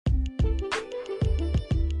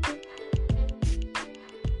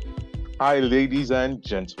Hi, ladies and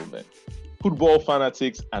gentlemen, football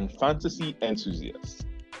fanatics and fantasy enthusiasts.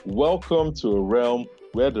 Welcome to a realm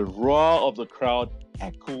where the roar of the crowd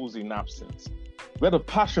echoes in absence, where the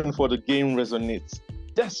passion for the game resonates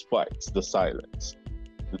despite the silence.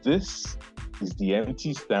 This is the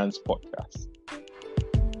Empty Stands Podcast.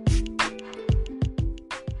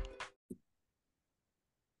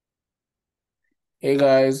 Hey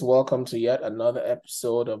guys, welcome to yet another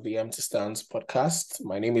episode of the Empty Stands Podcast.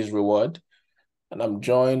 My name is Reward, and I'm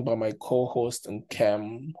joined by my co-host and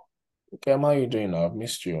Kem. Kem, how are you doing now? I've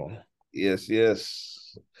missed you. Yes.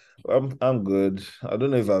 I'm good. I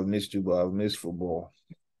don't know if I've missed you, but I've missed football.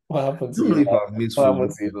 What happened I to don't know you? if I've missed What football.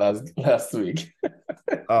 happened to you last week?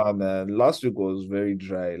 Man, last week was very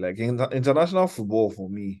dry. Like international football for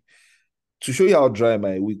me. To show you how dry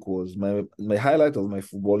my week was, my highlight of my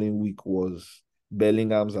footballing week was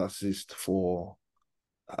Bellingham's assist for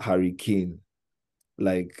Harry Kane.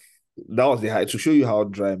 Like that was the high. To show you how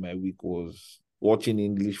dry my week was, watching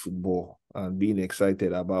English football and being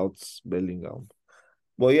excited about Bellingham.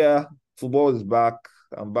 But yeah, football is back.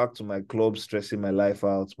 I'm back to my club, stressing my life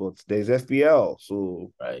out. But there's FPL,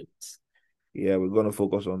 so Right. yeah, we're gonna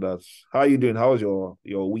focus on that. How are you doing? How was your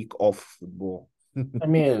week off football? I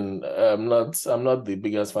mean, I'm not the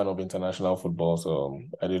biggest fan of international football, so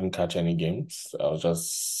I didn't catch any games. I was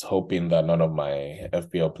just hoping that none of my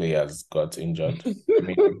FPL players got injured. I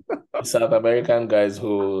mean, the South American guys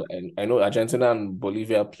and I know Argentina and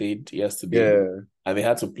Bolivia played yesterday, Yeah, and they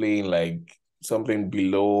had to play in like something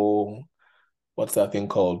below, what's that thing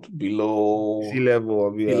called? Below sea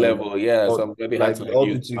level, sea level, yeah. or, So maybe had like to the like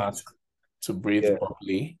use altitude. mask to breathe Yeah.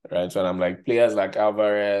 properly, right? So and I'm like players like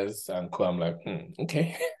Alvarez and co. I'm like,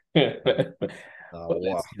 okay. But Wow.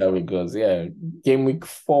 let's see how it goes. Yeah, game week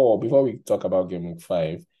 4. Before we talk about game week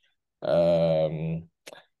 5, um,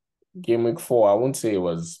 game week 4, I won't say it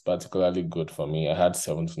was particularly good for me. I had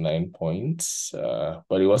 79 points,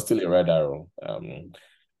 but it was still a red arrow.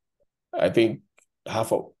 I think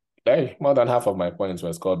half of more than half of my points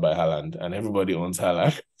were scored by Haaland, and everybody owns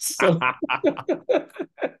Haaland. So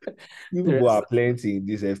People are plenty in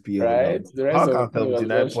this FPL now. right, the rest How of the can money was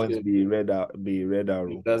 79 just points shit. be red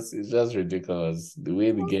arrow? It's just ridiculous the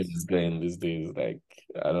way the game is going these days. Like,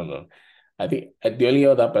 I don't know. I think the only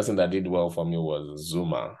other person that did well for me was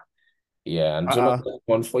Zuma. Yeah, and Zuma Uh-uh.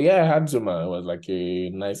 won for I had Zuma. It was like a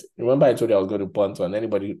nice. Remember, I told you I was going to punt on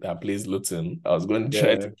anybody that plays Luton. I was going to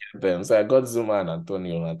try to Yeah. get them. So I got Zuma and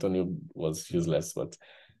Antonio. Antonio was useless, but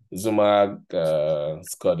Zuma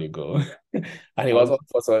scored a goal, and he was up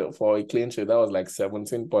for a clean sheet. That was like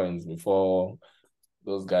 17 points before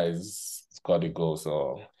those guys scored a goal.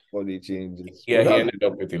 So For the changes. yeah, But he that's ended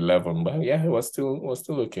up with 11. But yeah, it was still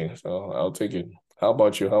okay. So I'll take it. How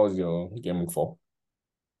about you? How was your gaming for?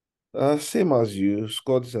 Same as you,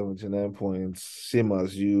 scored 79 points, same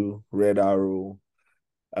as you, Red Arrow.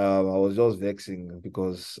 I was just vexing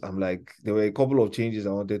because I'm like, there were a couple of changes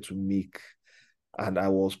I wanted to make, and I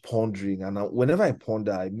was pondering. And whenever I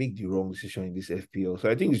ponder, I make the wrong decision in this FPL. So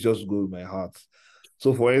I think it's just good with my heart.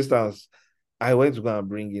 So, for instance, I went to go and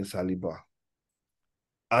bring in Saliba.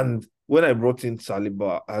 And when I brought in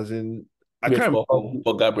Saliba, as in, I Wait can't for remember who?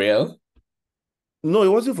 For Gabriel? No, it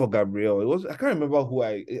wasn't for Gabriel. It was I can't remember who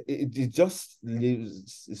it just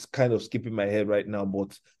lives it's kind of skipping my head right now,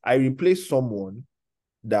 but I replaced someone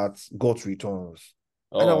that got returns.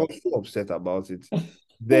 And I Oh, was so upset about it.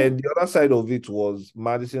 Then the other side of it was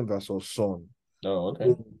Madison versus Son. oh, okay.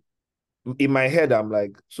 So in my head, I'm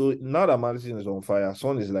like, so now that Madison is on fire,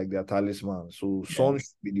 Son is like their talisman. So Yeah. Son should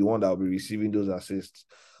be the one that will be receiving those assists.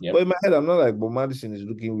 Yep. But in my head, I'm not like, but Madison is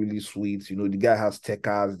looking really sweet. You know, the guy has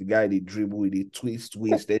techers, the guy they dribble, they twist,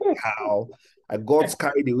 anyhow. I got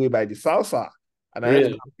carried away by the salsa, and I had to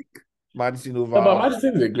Really? pick Madison No, but over.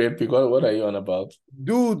 Madison is a great pick. What are you on about?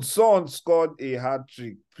 Dude, Son scored a hat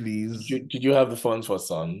trick, please. Did you have the funds for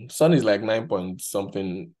Son? Son is like 9 point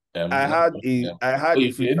something. I 9 had point, a yeah. I Oh, had a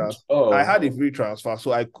you free did? transfer. I Oh, had a free transfer,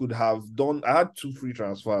 so I could have done. I had two free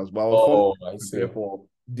transfers, but I was forced oh, I to see. prepare for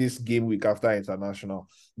this game week after international.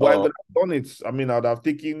 But I Oh, could have done it. I mean, I'd have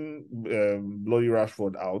taken Bloody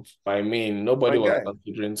Rashford out. I mean, nobody My was guy.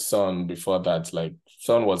 considering Son before that. Like,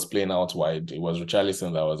 Son was playing out wide. It was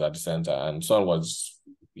Richarlison that was at the center, and Son was,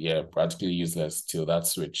 yeah, practically useless till that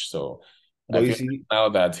switch. So But I you feel see, like now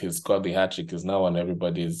that he's got the hat trick, is now on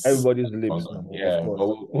everybody's everybody's lips tongue. now, of Yeah, but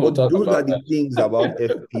course. we'll But talk those are about the that. things about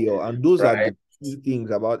FPL, and those are Right? the key things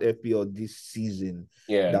about FPL this season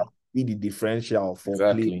Yeah, that will be the differential for play.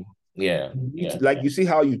 exactly. Yeah. You need Yeah. to, like, you see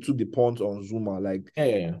how you took the punt on Zuma. Like,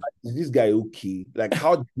 Yeah. is this guy okay? Like,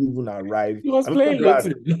 how did he even arrive? He was I'm so playing glad.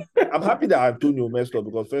 Luton. I'm happy that Antonio messed up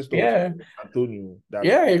because first off, Yeah. Antonio. That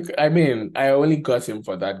Yeah. I mean, I only got him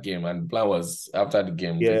for that game, and the plan was after the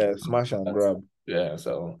game to yeah, smash and grab. yeah.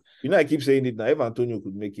 So I keep saying it now. If Antonio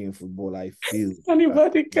could make it in football, I failed.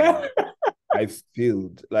 anybody can. I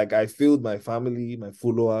failed. Like I failed my family, my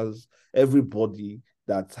followers, everybody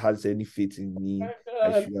that has any faith in me.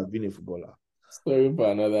 I should have been a footballer. Story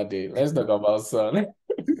for another day. Let's talk about Son.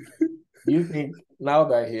 You think now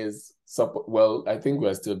that he's well, I think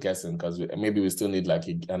we're still guessing because maybe we still need like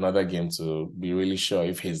another game to be really sure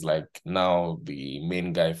if he's like now the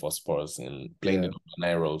main guy for Spurs and playing the number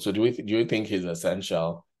 9 role. So do you think he's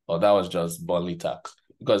essential, or that was just Burnley tax?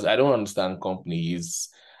 Because I don't understand company.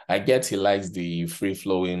 I get he likes the free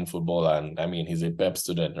flowing football, and I mean he's a Pep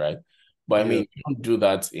student, right? But I mean you don't do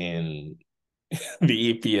that in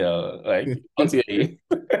the EPL. Like once you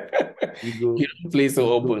You don't play so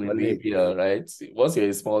go open in the collect. EPL, right? Once you're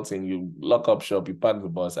a small team, you lock up shop, you park the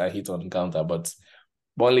bus, I hit on counter, but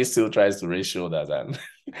Burnley still tries to raise shoulders, and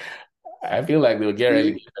I feel like they'll get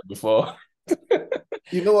relegated before.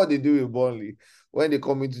 You know what they do with Burnley when they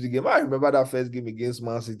come into the game? I remember that first game against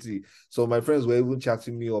Man City. So my friends were even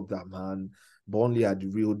chatting me up that, man, Burnley are the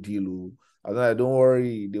real deal. Oh. I was like, don't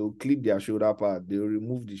worry, they'll clip their shoulder pad, they'll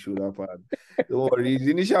remove the shoulder pad. Don't worry, it's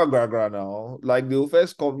initial gra now. Like they'll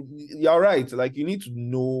first come. You're right. Like you need to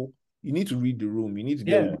know, you need to read the room, you need to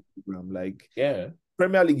get with the program. Like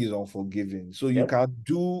Premier League is unforgiving. So you can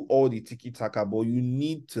do all the tiki-taka, but you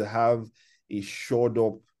need to have a shored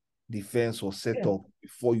up defense or setup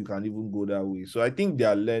before you can even go that way. So I think they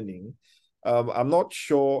are learning. I'm not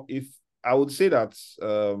sure if I would say that,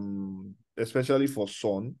 especially for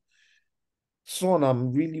Son,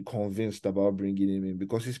 I'm really convinced about bringing him in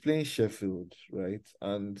because he's playing Sheffield, right?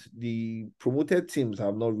 And the promoted teams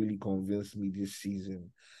have not really convinced me this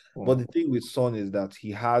season. But the thing with Son is that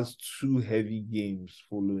he has 2 heavy games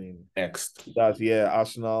following. Next. That's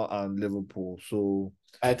Arsenal and Liverpool. So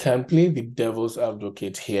I can play the devil's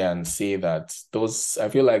advocate here and say that I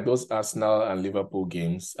feel like those Arsenal and Liverpool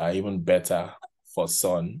games are even better for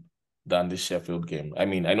Son than the Sheffield game. I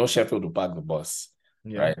mean, I know Sheffield will park the bus,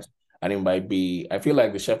 right? And it might be, I feel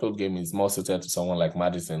like the Sheffield game is more suited to someone like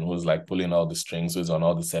Maddison, who's like pulling all the strings, who's on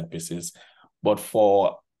all the set pieces. But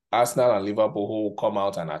for Arsenal and Liverpool who come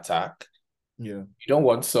out and attack, you don't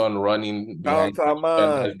want Son running behind.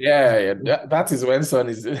 That is when Son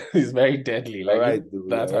is very deadly. Like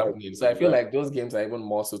that's happening. So I feel like those games are even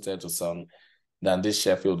more suited to Son than this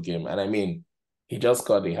Sheffield game. And I mean, he just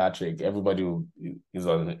scored a hat trick. Everybody is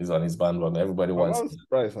on his bandwagon. Everybody wants.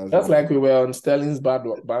 That's like we were on Sterling's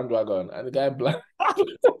bandwagon, and the guy black.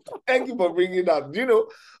 Thank you for bringing that. You know,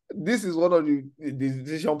 this is one of the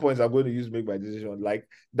decision points I'm going to use to make my decision. Like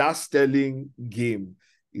that Sterling game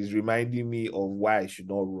is reminding me of why I should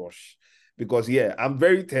not rush. Because I'm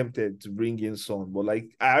very tempted to bring in Son, but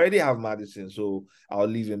like I already have Maddison, so I'll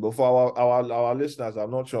leave him. But for our listeners, I'm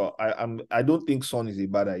not sure. I don't think Son is a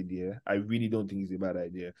bad idea. I really don't think it's a bad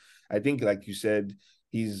idea. I think, like you said,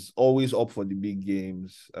 he's always up for the big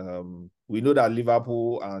games. We know that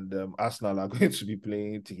Liverpool and Arsenal are going to be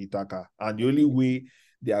playing tiki-taka, and the only way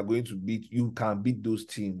they are going to you can beat those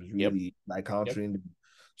teams really by countering them.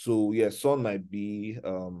 So Son might be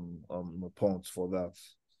a point for that.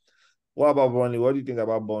 What about Burnley? What do you think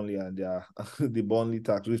about Burnley and the Burnley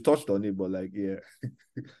tax? We've touched on it, but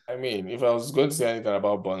I mean, if I was going to say anything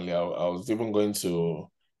about Burnley, I was even going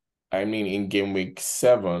to. I mean, in game week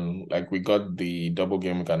 7, like we got the double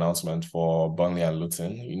game week announcement for Burnley and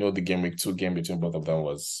Luton. You know, the game week 2 game between both of them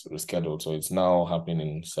was rescheduled, so it's now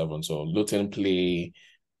happening in 7. So Luton play,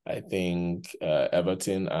 I think,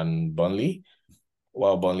 Everton and Burnley,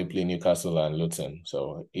 while Burnley play Newcastle and Luton.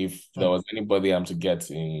 So if there was anybody I'm to get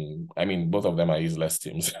in, I mean, both of them are useless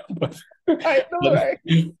teams, but I know, right?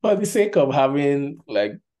 For the sake of having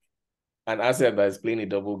like an asset that is playing a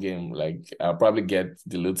double game, like I'll probably get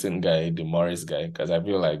the Luton guy, the Morris guy, because I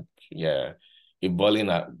feel like, if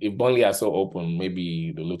Burnley are so open,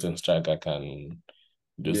 maybe the Luton striker can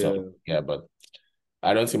do something. Yeah, but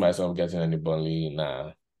I don't see myself getting any Burnley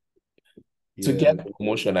to get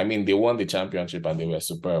promotion. I mean, they won the championship and they were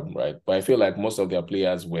superb, right? But I feel like most of their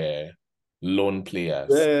players were loan players.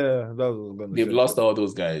 That was They've lost all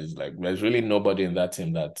those guys. Like, there's really nobody in that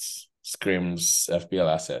team that screams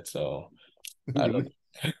FPL asset. So I don't.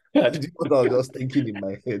 This is what I was just thinking in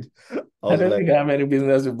my head. I I was don't like, think I have any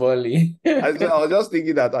business with Burnley. I was just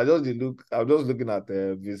thinking that I'm just looking at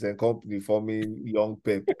Vincent Company forming young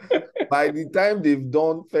Pep. By the time they've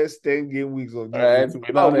done first 10 game weeks of All this right, season,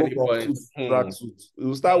 I'll without go any from suit points. to tracksuit.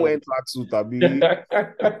 We'll start wearing tracksuit.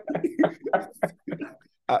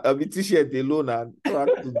 I'll be t-shirt alone and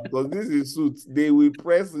tracksuit because this is suit. They will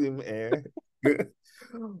press him.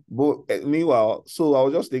 But meanwhile, so I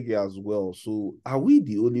was just thinking as well. So are we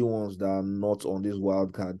the only ones that are not on this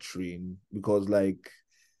wild card train? Because like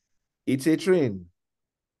it's a train.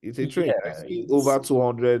 It's a train. I Yeah, see over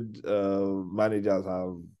 200 managers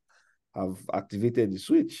have activated the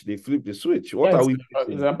switch. They flipped the switch. What are it's, we it's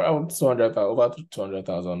missing? about 200, over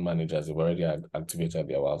 200,000 managers have already activated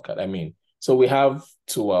their wildcard. I mean, so we have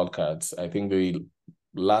two wildcards. I think the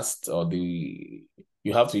last or the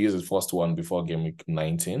you have to use the first one before game week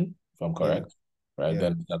 19, if I'm Yeah, correct, right? yeah,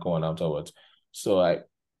 Then the second one afterwards. So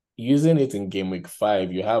using it in game week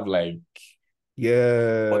 5, you have like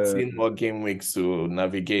yeah. 14 more game weeks to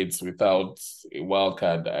navigate without a wild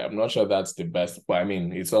card. I'm not sure that's the best, but I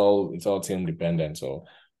mean, it's all team dependent. So,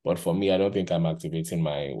 but for me, I don't think I'm activating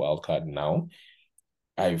my wild card now.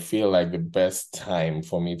 I feel like the best time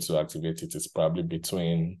for me to activate it is probably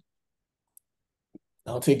between,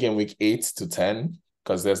 I'll take game week 8 to 10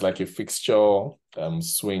 because there's like a fixture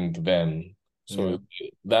swing then. Yeah. So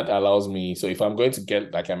that allows me. So if I'm going to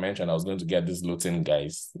get, like I mentioned, I was going to get these Luton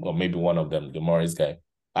guys, or maybe one of them, the Morris guy.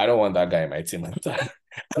 I don't want that guy in my team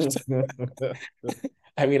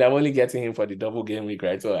I mean, I'm only getting him for the double game week,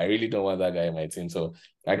 right? So I really don't want that guy in my team. So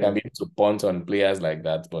I can Yeah. be able to punt on players like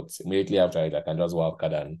that, but immediately after it, I can just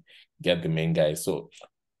wildcard and get the main guy. So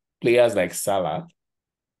players like Salah,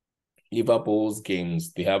 Liverpool's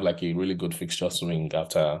games, they have like a really good fixture swing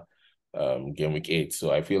after game week 8.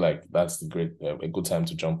 So I feel like that's a good time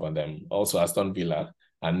to jump on them. Also, Aston Villa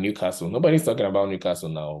and Newcastle. Nobody's talking about Newcastle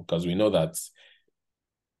now because we know that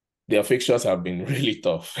their fixtures have been really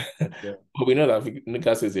tough. Yeah. But we know that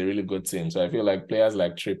Newcastle is a really good team. So I feel like players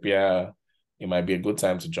like Trippier, it might be a good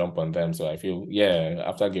time to jump on them. So I feel, yeah,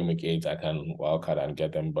 after game week 8, I can wildcard and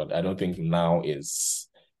get them. But I don't think now is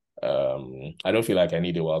I don't feel like I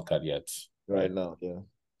need a wildcard yet. Right Right. now, yeah.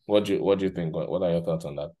 What do you think? What are your thoughts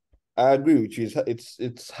on that? I agree with you.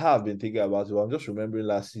 It's how I've been thinking about it. But I'm just remembering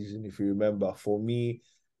last season, if you remember, for me,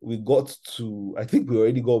 we got to I think we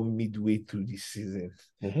already got midway through this season.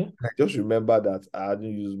 Mm-hmm. I just remember that I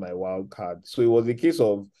hadn't used my wild card. So it was a case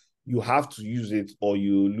of you have to use it or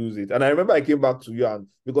you lose it. And I remember I came back to you and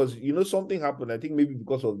because something happened, I think maybe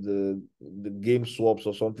because of the game swaps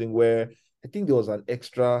or something where I think there was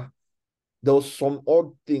some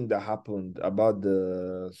odd thing that happened about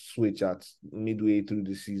the switch at midway through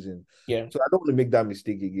the season. Yeah. So I don't want to make that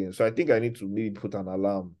mistake again. So I think I need to maybe put an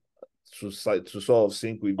alarm to sort of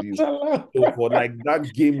sync with you. So for like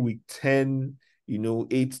that game week 10,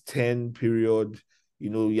 8-10 period,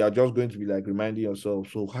 you're just going to be like reminding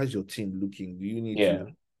yourself, so how's your team looking? Do you need Yeah. to?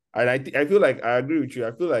 And I feel like I agree with you.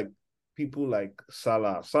 I feel like people like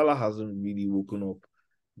Salah hasn't really woken up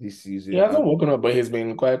this He season. hasn't woken up, but he's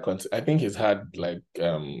been quite I think he's had like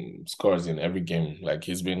scores in every game. Like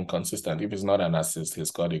he's been consistent. If it's not an assist, he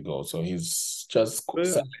scored a goal. So he's just Yeah,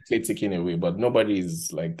 silently ticking away. But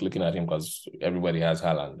nobody's like looking at him because everybody has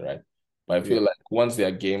Haaland, right? But I feel yeah. like once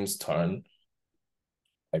their games turn,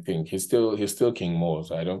 I think he's still King Mo.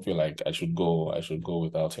 So I don't feel like I should go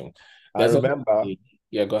without him. I There's also remember.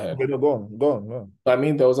 yeah, go ahead. Okay, no, go on. I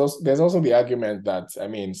mean, there's also the argument that I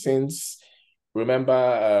mean, since remember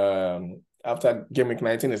after game week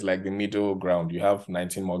 19 is like the middle ground. You have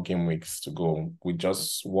 19 more game weeks to go with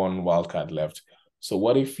just one wild card left. So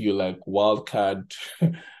what if you like wild card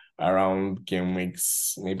around game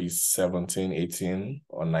weeks maybe 17, 18,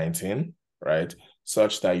 or 19, right?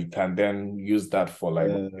 Such that you can then use that for like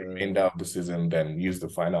the remainder of the season, then use the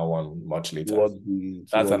final one much later.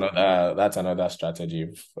 That's Towards another strategy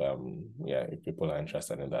if people are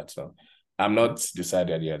interested in that. So I'm not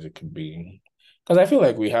decided yet. It could be because I feel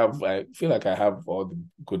like I have all the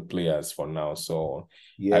good players for now. So I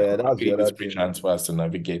yeah, could that's the probably other use free thing. transfers to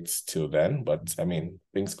navigate till then. But I mean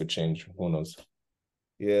things could change. Who knows?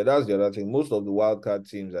 Yeah, that's the other thing. Most of the wildcard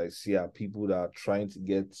teams I see are people that are trying to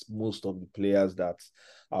get most of the players that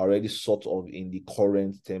are already sort of in the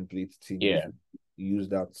current template team, if Yeah. you use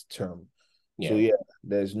that term. So Yeah. yeah,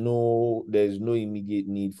 there's no immediate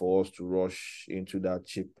need for us to rush into that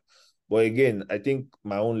chip. But again, I think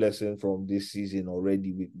my own lesson from this season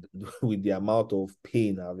already with with the amount of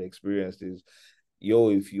pain I've experienced is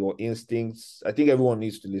if your instincts, I think everyone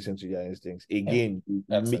needs to listen to their instincts. Yeah. Again, you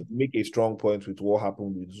That's make, it. make a strong point with what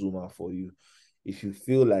happened with Zuma for you. If you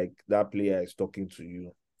feel like that player is talking to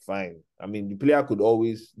you, fine. I mean, the player could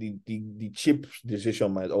always the cheap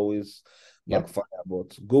decision might always backfire,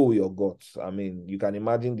 but go with your guts. I mean, you can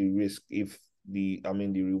imagine the risk if the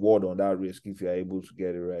reward on that risk if you're able to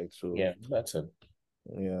get it right. So yeah, that's it.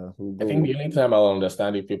 Yeah, we'll I go think with the only time I'll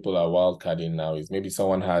understand if people are wildcarding now is maybe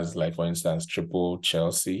someone has, like, for instance, triple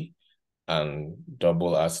Chelsea and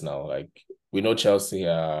double Arsenal. Like, we know Chelsea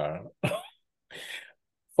are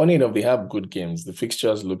funny enough, they have good games. The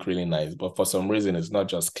fixtures look really nice, but for some reason, it's not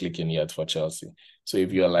just clicking yet for Chelsea. So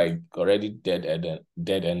if you're like already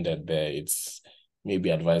dead-ended there, it's maybe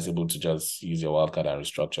advisable to just use your wildcard and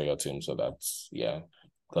restructure your team. So that's, yeah,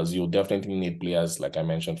 because you'll definitely need players, like I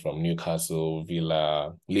mentioned, from Newcastle,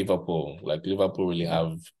 Villa, Liverpool. Like, Liverpool really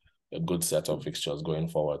have a good set of fixtures going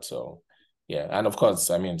forward. So yeah, and of course,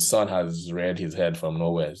 I mean, Son has reared his head from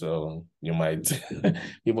nowhere, so you might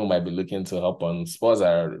people might be looking to hop on. Spurs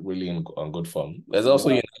are really on good form. There's also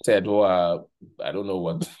United who are, I don't know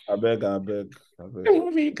what. I beg.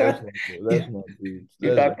 You can, Let's not do it.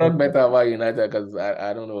 you can talk better about United because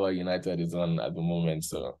I don't know what United is on at the moment.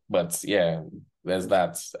 So, but yeah, there's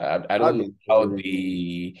that. I don't know how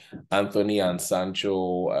the Anthony and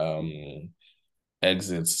Sancho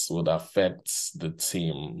exits would affect the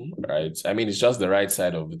team, right? I mean, it's just the right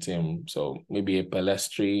side of the team. So maybe a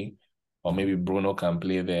Pelestri or maybe Bruno can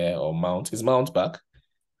play there, or Mount. Is Mount back?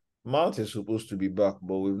 Mount is supposed to be back,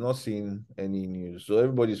 but we've not seen any news. So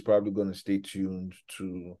everybody's probably going to stay tuned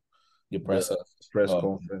to the press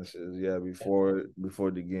conferences,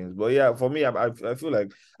 before the games. But yeah, for me, I feel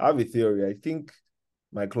like I have a theory. I think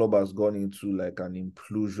my club has gone into like an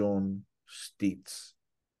implosion state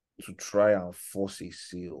to try and force a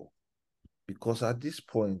sale. Because at this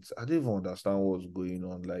point, I don't even understand what's going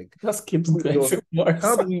on. Like, just keeps going worse.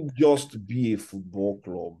 Can't we just be a football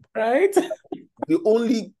club? Right? The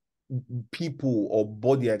only people or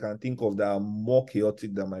body I can think of that are more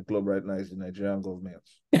chaotic than my club right now is the Nigerian government.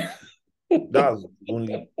 That's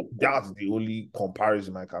the only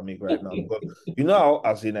comparison I can make right now. Because you know how,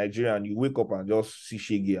 as a Nigerian, you wake up and just see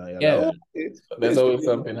Shaggy and you're like, okay, there's always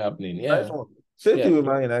something happening. Yeah. Nice one. Same thing with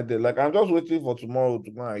Man United. Like, I'm just waiting for tomorrow to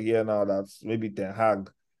go and hear now that maybe Ten Hag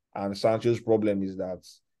and Sancho's problem is that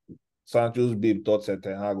Sancho's babe thought that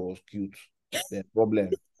Ten Hag was cute. The problem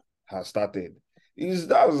has started.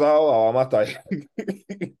 That's how our matter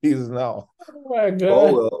is now. Oh my God.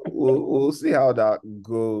 Oh well, we'll see how that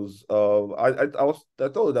goes. I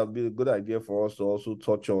thought it would be a good idea for us to also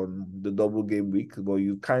touch on the double game week, but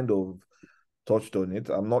you kind of touched on it.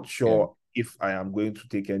 I'm not sure if I am going to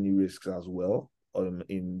take any risks as well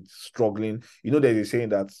in struggling. You know, there's a saying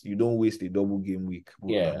that you don't waste a double game week.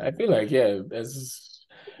 Yeah, I feel like there's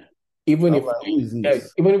even if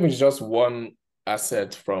it's just one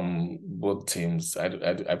asset from both teams,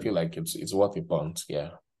 I feel like it's worth a punt.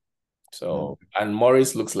 Yeah. So and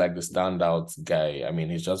Morris looks like the standout guy. I mean,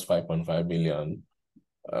 he's just 5.5 million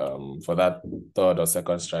for that third or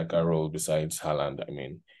second striker role besides Haaland. I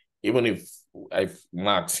mean, even if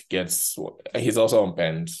Max gets, he's also on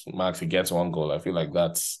pens. Max, he gets one goal. I feel like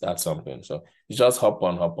that's something. So it's just hop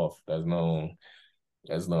on, hop off. There's no.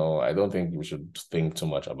 I don't think we should think too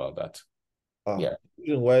much about that. The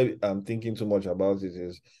reason why I'm thinking too much about it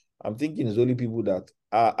is I'm thinking it's only people that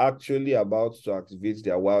are actually about to activate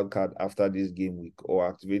their wild card after this game week or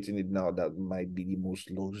activating it now that might be the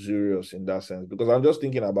most luxurious in that sense. Because I'm just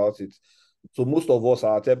thinking about it. So most of us,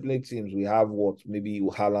 our template teams, we have maybe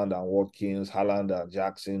Haaland and Watkins, Haaland and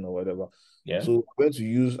Jackson or whatever. Yeah. So we're going to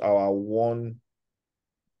use our one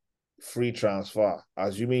free transfer,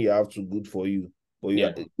 assuming you have two good for you. But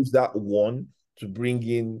you use that one to bring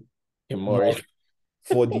in more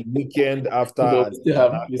for the weekend after.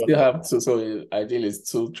 You still have two, so ideally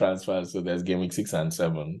it's two transfers. So there's game week 6 and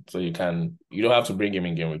 7. So you don't have to bring him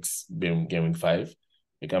in game week 5.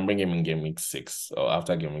 You can bring him in game week 6 or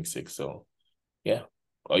after game week 6. So yeah,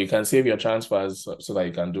 or you can save your transfers so that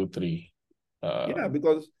you can do 3.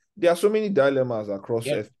 Because there are so many dilemmas across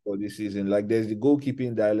FPL this season. Like there's the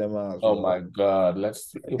goalkeeping dilemma as well. Oh my God!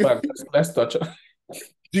 Let's touch on.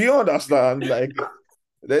 Do you understand? Like,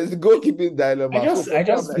 there's the goalkeeping dilemma. I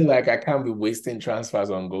just feel like I can't be wasting transfers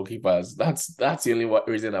on goalkeepers. That's the only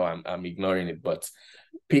reason I'm ignoring it. But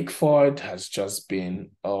Pickford has just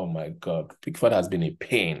been, oh my God, Pickford has been a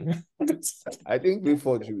pain. I think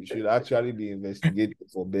Pickford should actually be investigated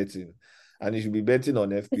for betting, and he should be betting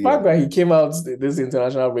on FPL. The fact that he came out this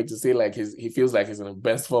international break to say like he feels like he's in the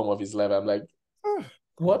best form of his life, I'm like,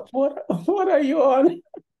 what are you on?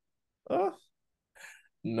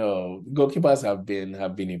 No, goalkeepers have been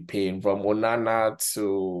in pain from Onana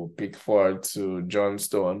to Pickford to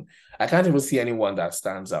Johnstone. I can't even see anyone that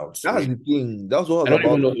stands out. That's Really. the thing. That's what I I was don't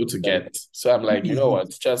about even to know who to say. Like, get. So I'm who like, you is know it? what?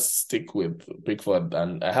 Just stick with Pickford.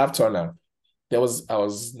 And I have Turner. I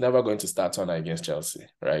was never going to start Turner against Chelsea,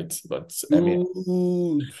 right? But I mean,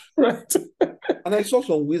 Dude. right. And I saw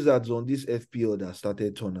some wizards on this FPL that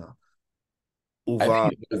started Turner I over.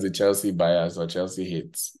 think it was the Chelsea bias or Chelsea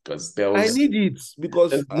hits because I need it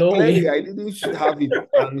because there's no clearly way I didn't have it,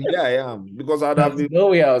 and here I am because I'd have there's been no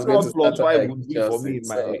way I was going to what start plus Turner five would against be for Chelsea. me in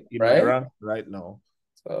So my right. rank right now.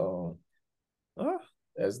 So Ah,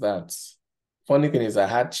 there's that. Funny thing is, I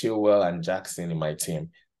had Chilwell and Jackson in my team.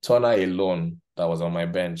 Turner alone, that was on my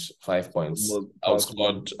bench, 5 points.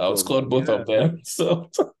 Outscored both Yeah. of them. So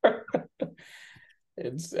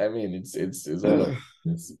it's all of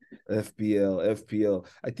this. FPL.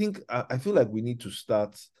 I think I feel like we need to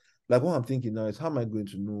start. Like what I'm thinking now is how am I going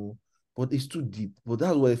to know? But it's too deep. But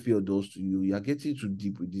that's what FPL does to you. You're getting too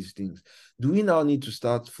deep with these things. Do we now need to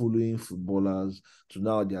start following footballers to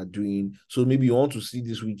now they are doing? So maybe you want to see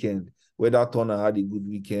this weekend whether Turner had a good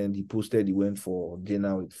weekend. He posted he went for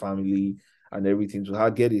dinner with family and everything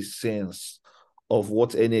to get a sense of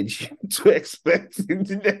what energy to expect in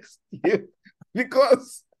the next year.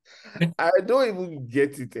 Because I don't even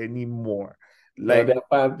get it anymore. No,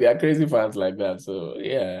 Like, they are crazy fans like that. So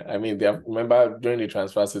yeah, I mean, remember during the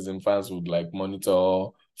transfer season, fans would like monitor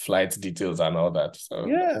flight details and all that. So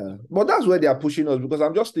yeah, but that's where they are pushing us because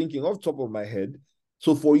I'm just thinking off the top of my head.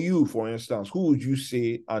 So for you, for instance, who would you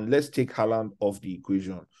say, and let's take Haaland off the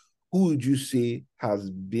equation, who would you say has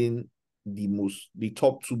been the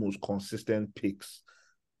top two most consistent picks?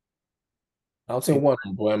 I would say one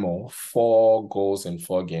Mbeumo, 4 goals in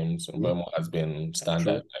 4 games. Yeah, Mbeumo has been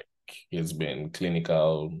standard. true. Like he's been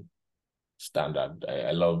clinical standard.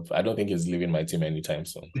 I don't think he's leaving my team anytime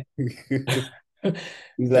soon. Then,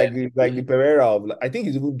 He's like the Pereira of. I think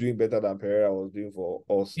he's even doing better than Pereira was doing for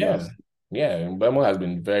us yeah. last. Yeah, Mbeumo has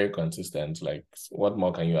been very consistent. Like, what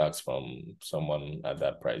more can you ask from someone at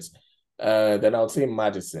that price? Then I would say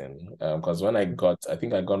Madison, because I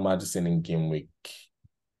think I got Madison in game week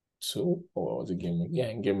 2, or was it game week? Yeah,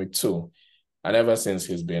 in game week 2. And ever since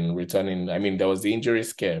he's been returning, I mean, there was the injury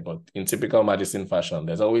scare, but in typical Madison fashion,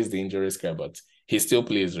 there's always the injury scare, but he still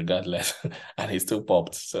plays regardless, and he still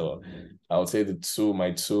popped. So I would say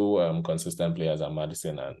my two consistent players are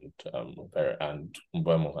Madison and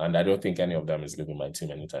Mbeumo, and I don't think any of them is leaving my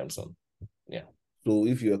team anytime soon. Yeah. So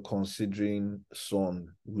if you're considering Son,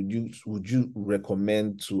 would you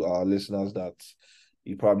recommend to our listeners that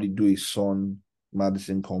you probably do a Son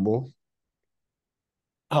Madison combo?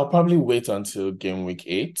 I'll probably wait until game week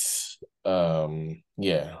 8.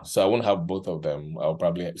 Yeah, so I won't have both of them. I'll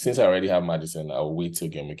probably, since I already have Madison, I'll wait till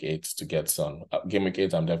game week 8 to get Son. Game week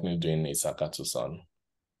 8, I'm definitely doing a Saka to Son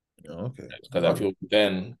Okay. because I feel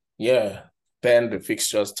then the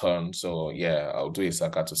fixtures turn. So yeah, I'll do a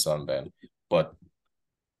Saka to Son then. But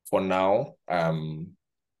for now, I'm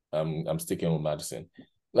sticking with Madison.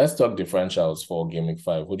 Let's talk differentials for game week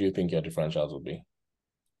 5. Who do you think your differentials will be?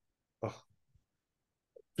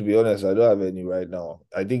 To be honest, I don't have any right now.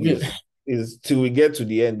 I think Really? is till we get to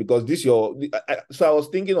the end because so I was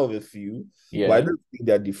thinking of a few, but I Yeah. don't think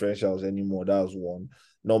they're differentials anymore. That was one.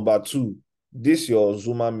 Number two, this your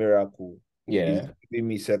Zuma miracle is Yeah. giving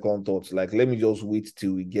me second thoughts. Like, let me just wait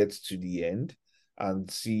till we get to the end and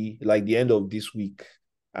see, like the end of this week,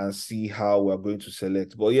 and see how we're going to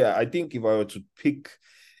select. But yeah, I think if I were to pick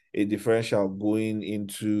a differential going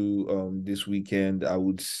into this weekend, I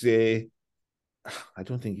would say I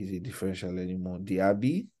don't think he's a differential anymore.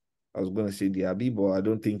 Diaby, I was going to say Diaby, but I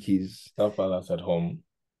don't think he's. Crystal Palace at home.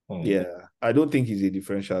 Yeah, I don't think he's a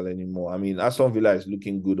differential anymore. I mean, Aston Villa is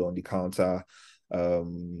looking good on the counter.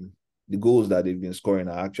 The goals that they've been scoring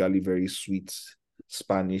are actually very sweet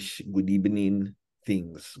Spanish good evening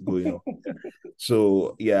things going on.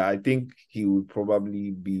 So yeah, I think he would probably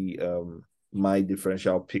be my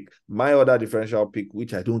differential pick. My other differential pick,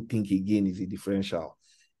 which I don't think again is a differential,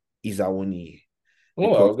 is Awoni. Oh, I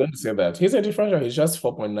Because was going to say that. He's a differential. He's just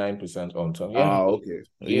 4.9% on top. Yeah. okay.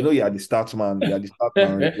 You Yeah. know, you are the stats man. You are the stats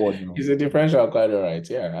man reward now. He's a differential quite all right.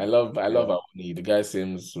 Yeah. I love Yeah. Awoni. The guy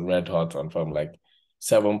seems red hot on from like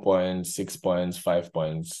 7 points, 6 points, 5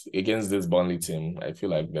 points against this Burnley team. I feel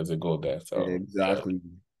like there's a goal there. So yeah. Exactly.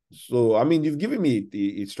 So I mean, you've given me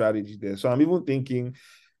a strategy there. So I'm even thinking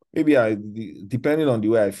maybe depending on the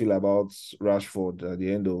way I feel about Rashford at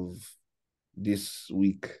the end of this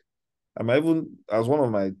week, I might even as one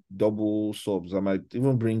of my double subs, I might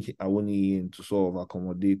even bring Awoni in to sort of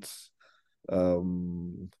accommodate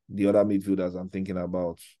the other midfielders I'm thinking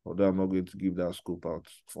about, although I'm not going to give that scope out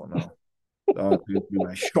for now. That will be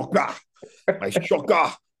my shocker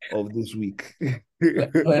of this week.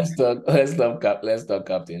 Let's talk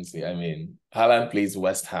captaincy. I mean, Haaland plays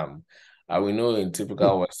West Ham. And we know in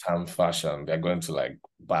typical West Ham fashion, they're going to like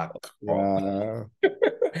back up. Yeah.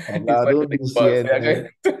 He's I like don't do CNN.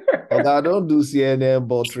 I don't do CNN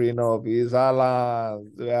buttering up. It's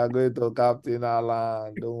Haaland. We are going to captain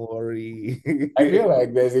Haaland. Don't worry. I feel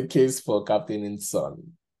like there's a case for captaining Son.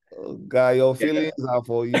 Guy, your feelings are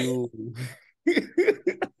for you.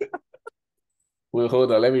 Well,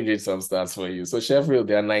 hold on. Let me read some stats for you. So Sheffield,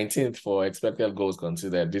 they are 19th for expected goals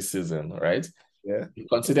considered this season, right? Yeah. They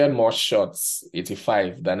considered more shots,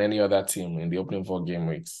 85, than any other team in the opening 4 game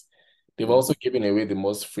weeks. They've also given away the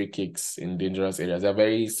most free kicks in dangerous areas. They're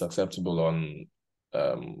very susceptible on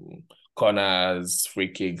corners,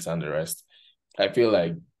 free kicks, and the rest. I feel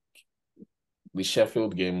like the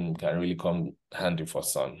Sheffield game can really come handy for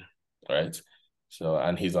Son, right? So,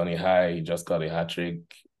 and he's on a high. He just got a hat trick.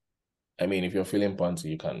 I mean, if you're feeling punty,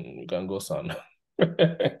 you can go Son.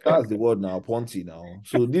 That's the word now, punty now.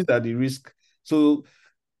 So these are the risk. So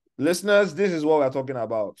listeners, this is what we're talking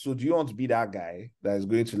about. So do you want to be that guy that is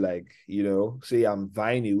going to say I'm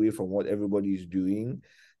vying away from what everybody is doing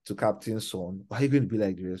to captain Son? Or are you going to be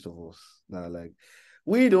like the rest of us? Now, like,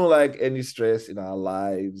 we don't like any stress in our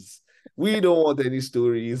lives. We don't want any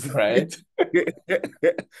stories. Right?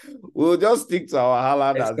 We'll just stick to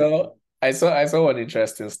our Haaland. I saw one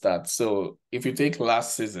interesting stat. So if you take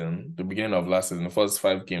last season, the beginning of last season, the first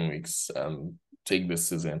 5 game weeks, take this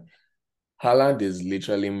season, Haaland is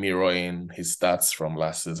literally mirroring his stats from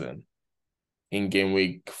last season. In game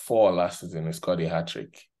week 4 last season, he scored a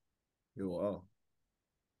hat-trick. Oh, wow.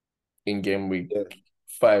 In game week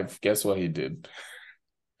 5, guess what he did?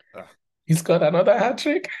 He scored another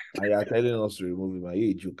hat-trick. And you are telling us to remove him. Are you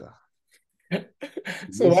a joker?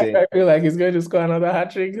 So why do I feel like he's going to score another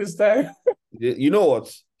hat-trick this time? You know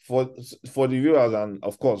what? For the viewers, and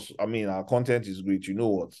of course, I mean, our content is great. You know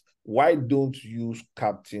what? Why don't you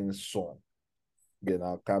captain Son? Then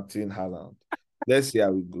our captain Haaland. Let's see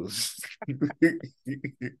how it goes.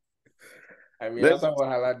 I mean, after what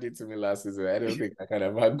Haaland did to me last season, I don't think I can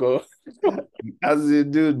ever go. As a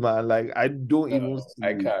dude, man, like I don't even see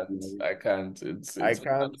I can't. I can't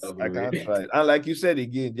try it. And like you said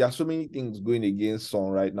again, there are so many things going against Son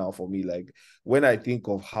right now for me. Like when I think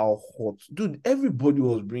of how hot, dude, everybody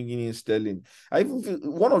was bringing in Sterling. I even feel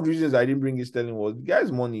one of the reasons I didn't bring in Sterling was the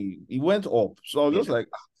guy's money. It went up, so I was just like,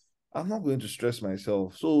 I'm not going to stress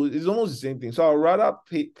myself. So it's almost the same thing. So I'd rather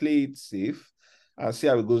play it safe and see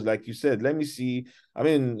how it goes. Like you said, let me see. I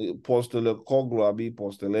mean,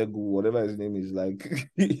 Postelegu, whatever his name is, like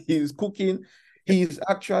he's cooking. He's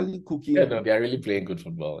actually cooking. Yeah, no, they are really playing good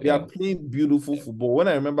football. They are playing beautiful football. When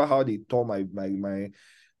I remember how they tore my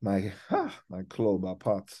club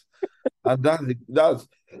apart, and that's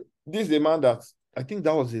this is a man that I think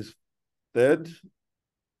that was his third.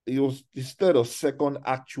 It was his third or second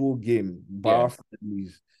actual game, bar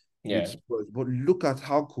friendlies. With Spurs. But look at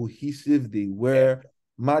how cohesive they were. Yeah.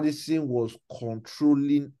 Maddison was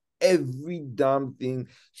controlling every damn thing.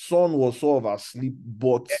 Son was sort of asleep,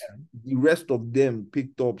 but the rest of them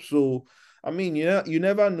picked up. So, I mean, you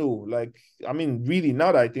never know. Like, I mean, really,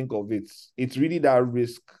 now that I think of it, it's really that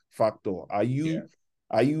risk factor. Are you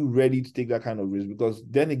ready to take that kind of risk? Because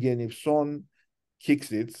then again, if Son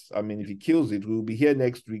kicks it, I mean, if he kills it, we'll be here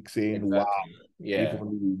next week saying, wow, if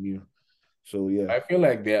only we knew. So, yeah. I feel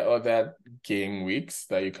like there are other game weeks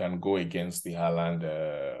that you can go against the Haaland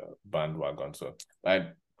bandwagon. So,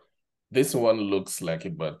 like, this one looks like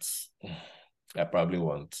it, but I probably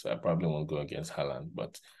won't go against Haaland.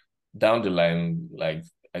 But down the line, like,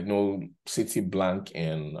 I know City blank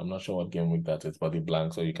in, I'm not sure what game week that is, but the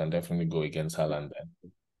blank, so you can definitely go against Haaland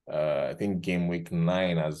then. I think game week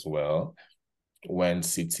 9 as well, when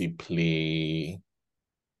City play,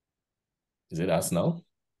 is it Arsenal?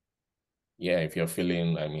 Yeah, if you're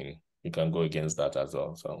feeling, I mean, you can go against that as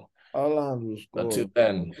well. So Haaland will score. Until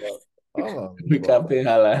then, we can play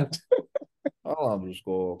Haaland. Haaland will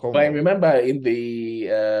score. Come but on. I remember in the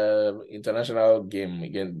international game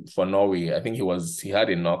again for Norway, I think he had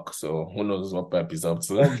a knock. So who knows what Pep is up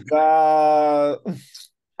to? Oh God.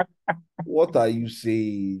 What are you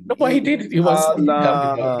saying? No, but he did. He had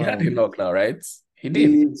a knock now, right? He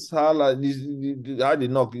did. It's Haaland. He had a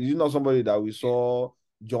knock. Is he not somebody that we saw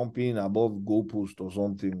jumping above goalpost or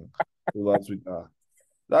something over Twitter?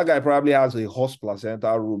 That guy probably has a horse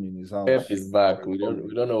placenta room in his house. Pep is back. We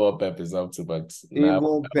don't know what Pep is up to, but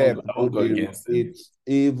even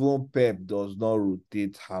Pep does not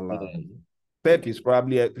rotate Haaland. Pep is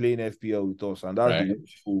probably playing FPL with us, and that's the Right.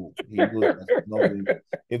 fool he knows that he's not going.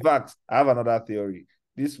 In fact, I have another theory.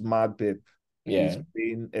 This mad Pep is Yeah,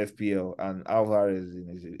 playing FPL, and Alvarez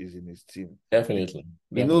is in his team. definitely.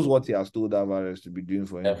 He knows Definitely. what he has told Alvarez to be doing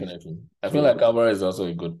for him. Definitely. I feel So like Alvarez is also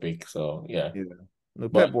a good pick. So yeah. yeah, no,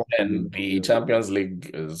 But Pep wants to then win the FPL. Champions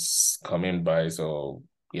League is coming by, so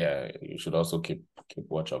yeah, you should also keep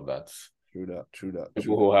watch of that. True that. True that.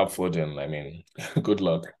 People True who have Foden, I mean, good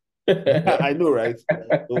luck. that. I know, right?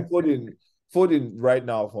 So Foden right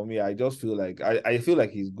now for me, I just feel like I feel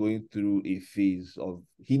like he's going through a phase of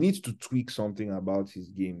he needs to tweak something about his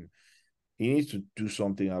game. He needs to do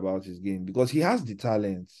something about his game because he has the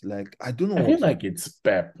talent. Like I don't know I feel what. like it's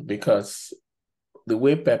Pep because the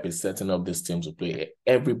way Pep is setting up this team to play,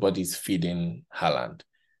 everybody's feeding Haaland.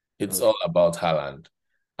 It's all about Haaland.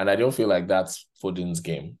 And I don't feel like that's Foden's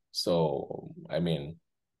game. So, I mean,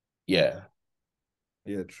 yeah.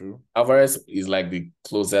 Yeah, true. Alvarez is like the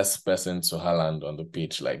closest person to Haaland on the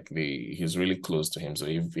pitch. Like he's really close to him. So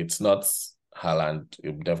if it's not Haaland, it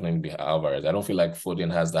would definitely be Alvarez. I don't feel like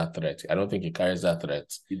Foden has that threat. I don't think he carries that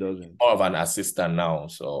threat. He doesn't. More of an assistant now.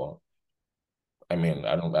 So I mean,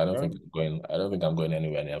 I don't think I'm going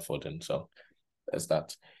anywhere near Foden. So there's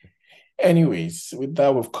that. Anyways, with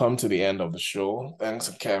that, we've come to the end of the show. Thanks,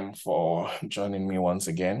 Kem, for joining me once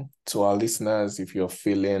again. To our listeners, if you're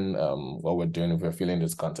feeling what we're doing, if you're feeling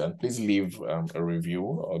this content, please leave a review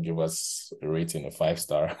or give us a rating of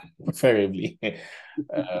 5-star, preferably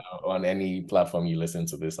on any platform you listen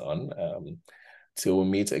to this on. Till we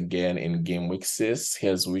meet again in Game Week 6,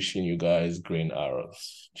 here's wishing you guys green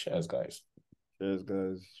arrows. Cheers, guys. Cheers,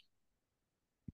 guys.